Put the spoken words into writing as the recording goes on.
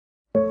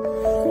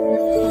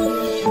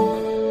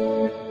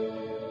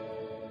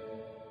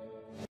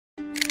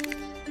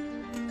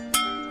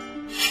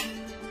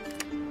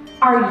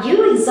Are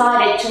you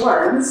excited to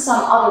learn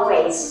some other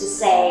ways to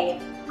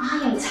say, I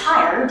am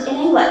tired in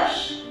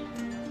English?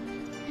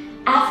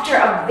 After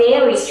a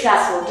very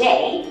stressful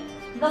day,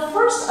 the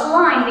first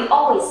line we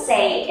always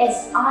say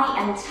is, I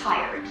am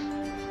tired.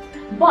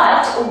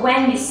 But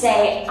when you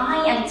say,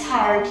 I am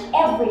tired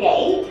every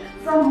day,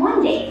 from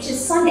Monday to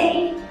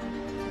Sunday,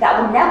 that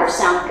would never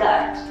sound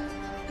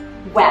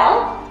good.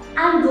 Well,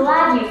 I'm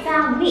glad you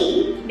found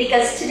me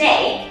because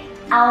today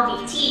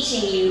I'll be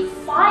teaching you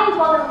 5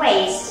 other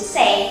ways to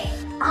say,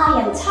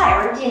 I am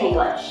tired in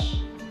English.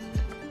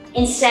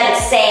 Instead of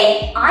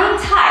saying, I'm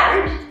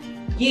tired,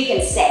 you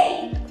can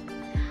say,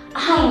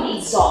 I'm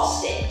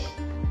exhausted,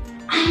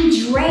 I'm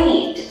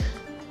drained,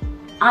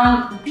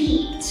 I'm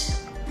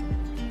beat,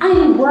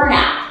 I'm worn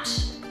out,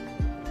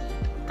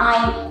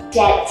 I'm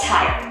dead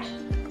tired.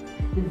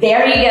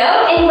 There you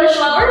go, English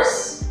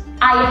lovers!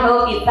 I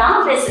hope you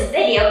found this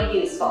video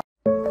useful.